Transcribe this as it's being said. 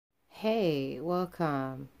Hey,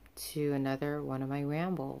 welcome to another one of my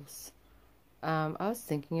rambles. I was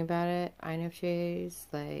thinking about it,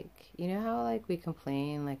 INFJs, you know how we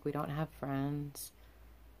complain like we don't have friends?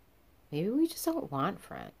 Maybe we just don't want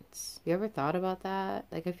friends. You ever thought about that?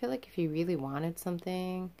 I feel like if you really wanted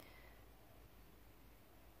something,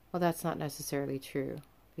 well, that's not necessarily true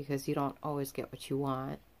because you don't always get what you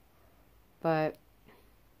want. But,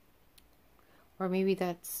 or maybe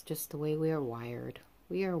that's just the way we are wired.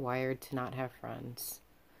 We are wired to not have friends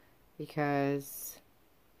because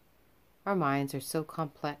our minds are so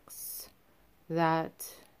complex that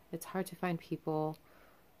it's hard to find people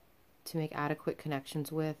to make adequate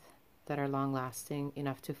connections with that are long lasting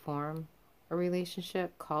enough to form a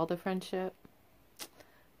relationship called a friendship.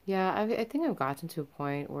 Yeah, I think I've gotten to a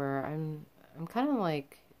point where I'm kind of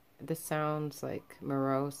like, this sounds like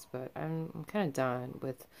morose, but I'm kind of done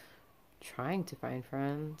with trying to find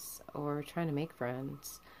friends or trying to make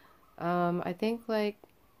friends. I think there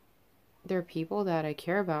are people that I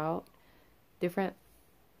care about, different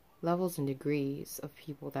levels and degrees of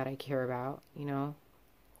people that I care about, you know.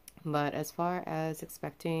 But as far as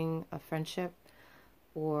expecting a friendship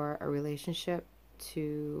or a relationship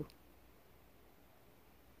to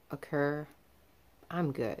occur,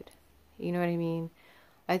 I'm good. You know what I mean?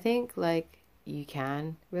 I think you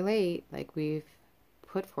can relate, we've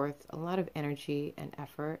put forth a lot of energy and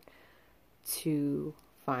effort to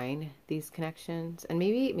find these connections. And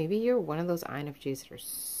maybe you're one of those INFJs that are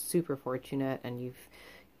super fortunate and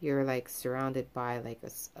you're surrounded by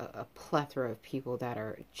a plethora of people that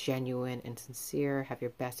are genuine and sincere, have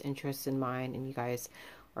your best interests in mind, and you guys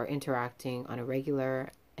are interacting on a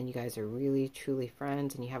regular, and you guys are really truly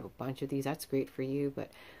friends, and you have a bunch of these. That's great for you.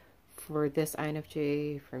 But for this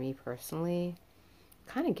INFJ, for me personally,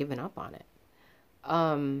 kind of given up on it.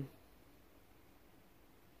 um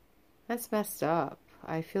that's messed up.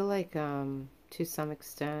 I feel to some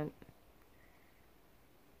extent,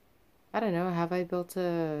 I don't know, have I built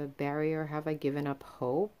a barrier? Have I given up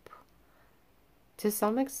hope? To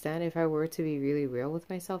some extent, if I were to be really real with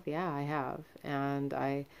myself, yeah, I have. And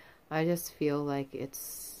I just feel like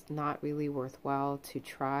it's not really worthwhile to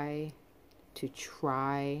try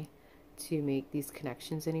to make these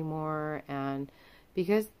connections anymore. And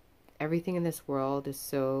because everything in this world is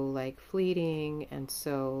so fleeting and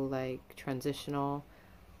so transitional,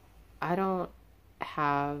 I don't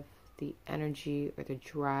have the energy or the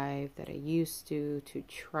drive that I used to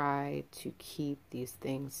try to keep these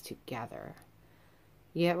things together.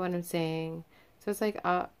 You get what I'm saying? So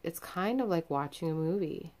it's kind of like watching a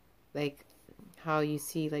movie. Like how you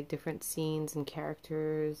see different scenes and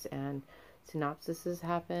characters and synopsises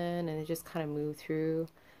happen and it just kind of move through.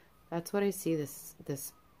 That's what I see this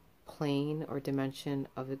plane or dimension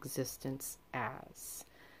of existence as.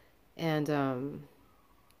 And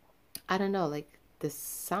I don't know, this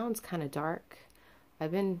sounds kind of dark.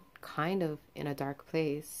 I've been kind of in a dark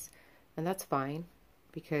place, and that's fine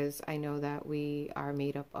because I know that we are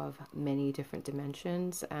made up of many different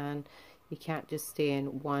dimensions, and you can't just stay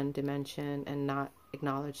in one dimension and not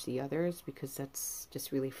acknowledge the others because that's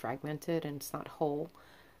just really fragmented and it's not whole.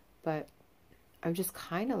 But I've just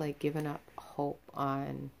kind of given up hope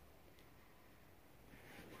on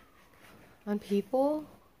people.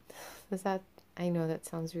 Does that, I know that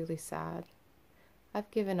sounds really sad. I've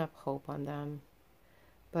given up hope on them.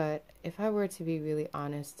 But if I were to be really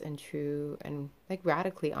honest and true and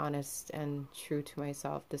radically honest and true to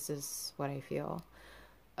myself, this is what I feel.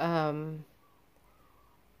 Um,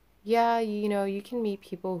 yeah, you know, you can meet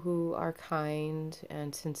people who are kind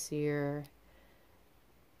and sincere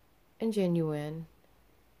and genuine,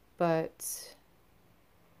 but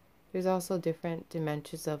there's also different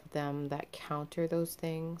dimensions of them that counter those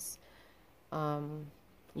things. Um,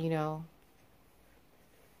 you know,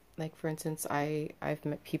 for instance, I've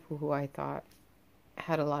met people who I thought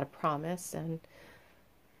had a lot of promise, and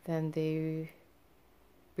then they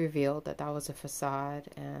revealed that that was a facade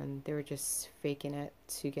and they were just faking it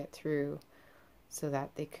to get through so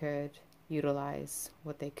that they could utilize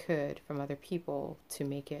what they could from other people to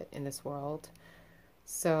make it in this world.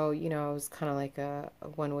 So, you know, it was kind of like a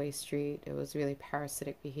one-way street. It was really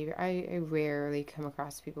parasitic behavior. I rarely come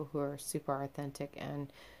across people who are super authentic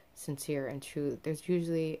and sincere and true. There's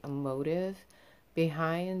usually a motive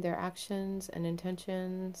behind their actions and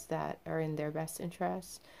intentions that are in their best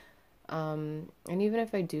interest. And even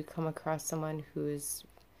if I do come across someone who is,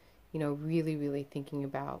 you know, really, really thinking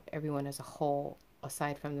about everyone as a whole,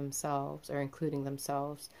 aside from themselves or including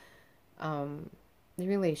themselves, the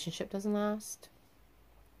relationship doesn't last.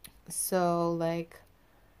 So,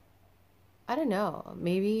 I don't know,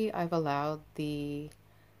 maybe I've allowed the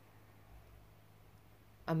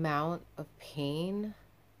amount of pain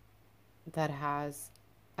that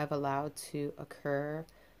I've allowed to occur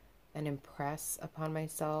and impress upon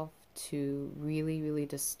myself to really, really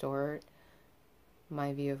distort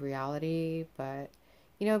my view of reality. But,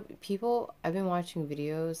 I've been watching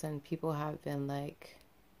videos and people have been like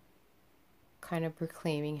kind of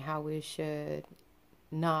proclaiming how we should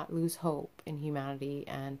not lose hope in humanity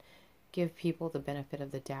and give people the benefit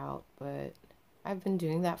of the doubt. But I've been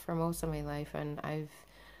doing that for most of my life, and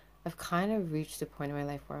I've kind of reached a point in my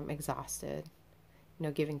life where I'm exhausted.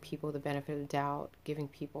 Giving people the benefit of the doubt, giving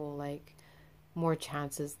people like more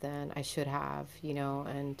chances than I should have,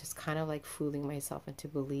 and just kind of like fooling myself into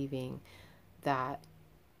believing that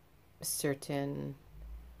certain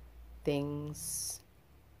things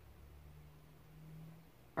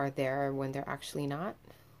are there when they're actually not.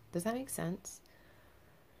 Does that make sense?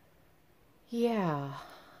 Yeah.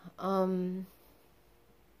 I've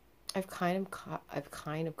kind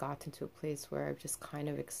of gotten to a place where I've just kind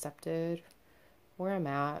of accepted where I'm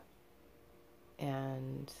at,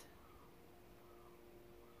 and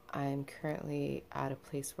I'm currently at a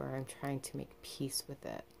place where I'm trying to make peace with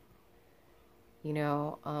it.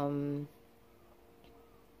 Yeah,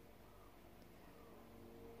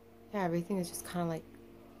 everything is just kind of like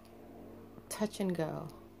touch and go.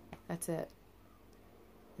 That's it.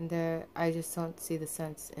 And I just don't see the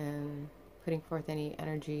sense in putting forth any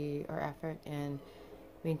energy or effort in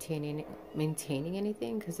maintaining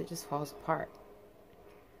anything, because it just falls apart.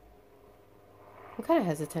 I'm kind of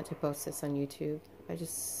hesitant to post this on YouTube. I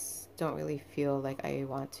just don't really feel like I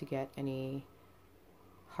want to get any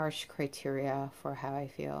harsh criteria for how I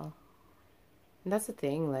feel. And that's the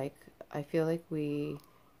thing, like, I feel like we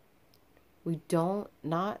don't,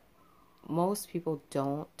 not, most people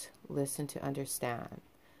don't listen to understand.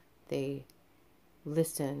 They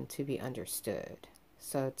listen to be understood.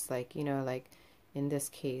 So it's like, like in this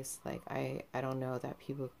case, like I don't know that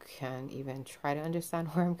people can even try to understand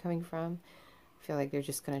where I'm coming from. I feel like they're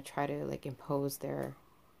just going to try to like impose their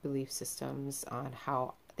belief systems on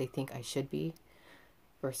how they think I should be,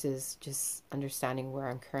 versus just understanding where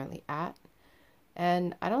I'm currently at.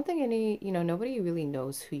 And I don't think nobody really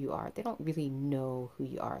knows who you are. They don't really know who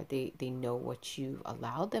you are. They know what you've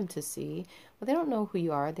allowed them to see, but they don't know who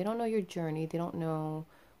you are. They don't know your journey. They don't know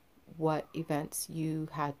what events you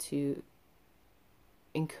had to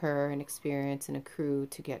incur and experience and accrue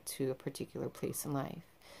to get to a particular place in life.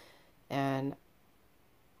 And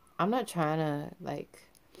I'm not trying to like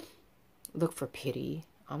look for pity.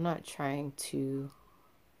 I'm not trying to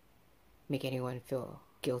make anyone feel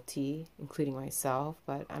guilty, including myself,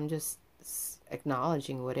 but I'm just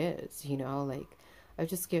acknowledging what is, like I've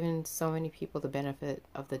just given so many people the benefit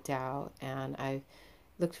of the doubt, and I've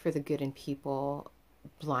looked for the good in people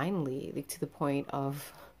blindly, like to the point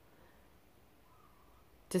of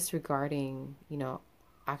disregarding,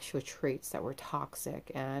 actual traits that were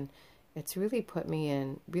toxic, and it's really put me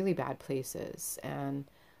in really bad places. And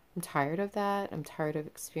I'm tired of that. I'm tired of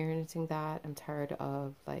experiencing that. I'm tired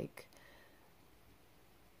of like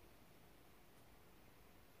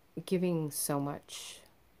giving so much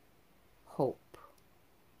hope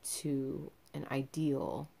to an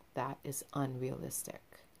ideal that is unrealistic,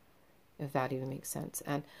 if that even makes sense.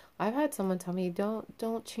 And I've had someone tell me,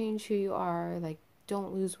 don't change who you are, like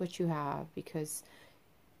don't lose what you have, because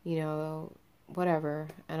whatever.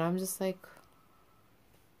 And I'm just like,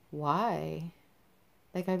 why?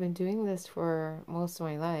 Like, I've been doing this for most of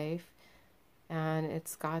my life, and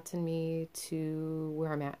it's gotten me to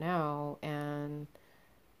where I'm at now, and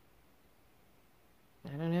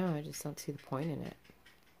I don't know, I just don't see the point in it.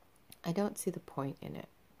 I don't see the point in it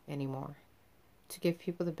anymore. To give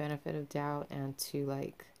people the benefit of doubt and to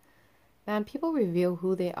like, man, people reveal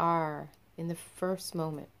who they are in the first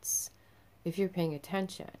moments. If you're paying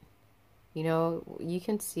attention, you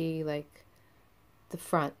can see like the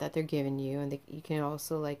front that they're giving you, and you can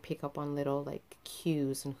also like pick up on little like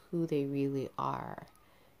cues and who they really are.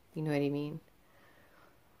 You know what I mean?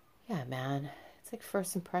 Yeah, man. It's like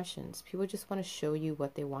first impressions. People just want to show you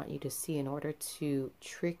what they want you to see in order to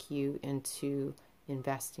trick you into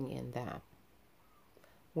investing in them.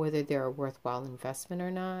 Whether they're a worthwhile investment or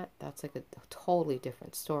not, that's like a totally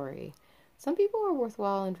different story. Some people are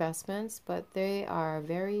worthwhile investments, but they are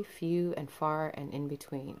very few and far and in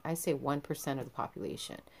between. I say 1% of the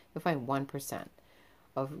population. You'll find 1%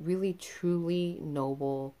 of really, truly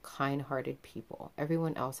noble, kind-hearted people.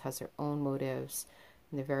 Everyone else has their own motives,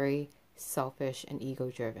 and they're very selfish and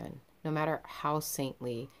ego-driven, no matter how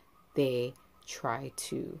saintly they try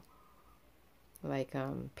to like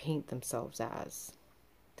paint themselves as.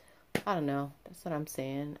 I don't know. That's what I'm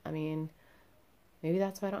saying. I mean, Maybe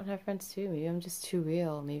that's why I don't have friends too. Maybe I'm just too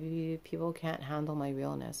real. Maybe people can't handle my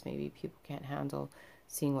realness. Maybe people can't handle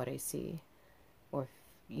seeing what I see. Or,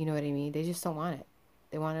 you know what I mean? They just don't want it.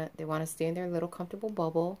 They want to stay in their little comfortable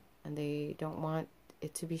bubble, and they don't want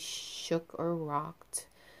it to be shook or rocked.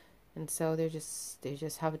 And so they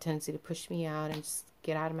just have a tendency to push me out and just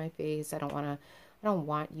get out of my face. I don't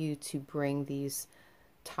want you to bring these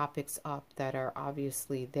topics up that are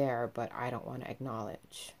obviously there, but I don't want to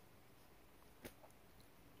acknowledge.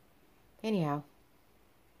 Anyhow,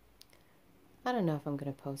 I don't know if I'm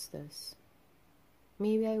going to post this.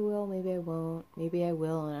 Maybe I will, maybe I won't. Maybe I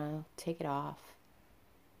will and I'll take it off.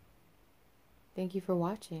 Thank you for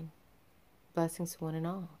watching. Blessings to one and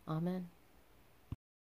all. Amen.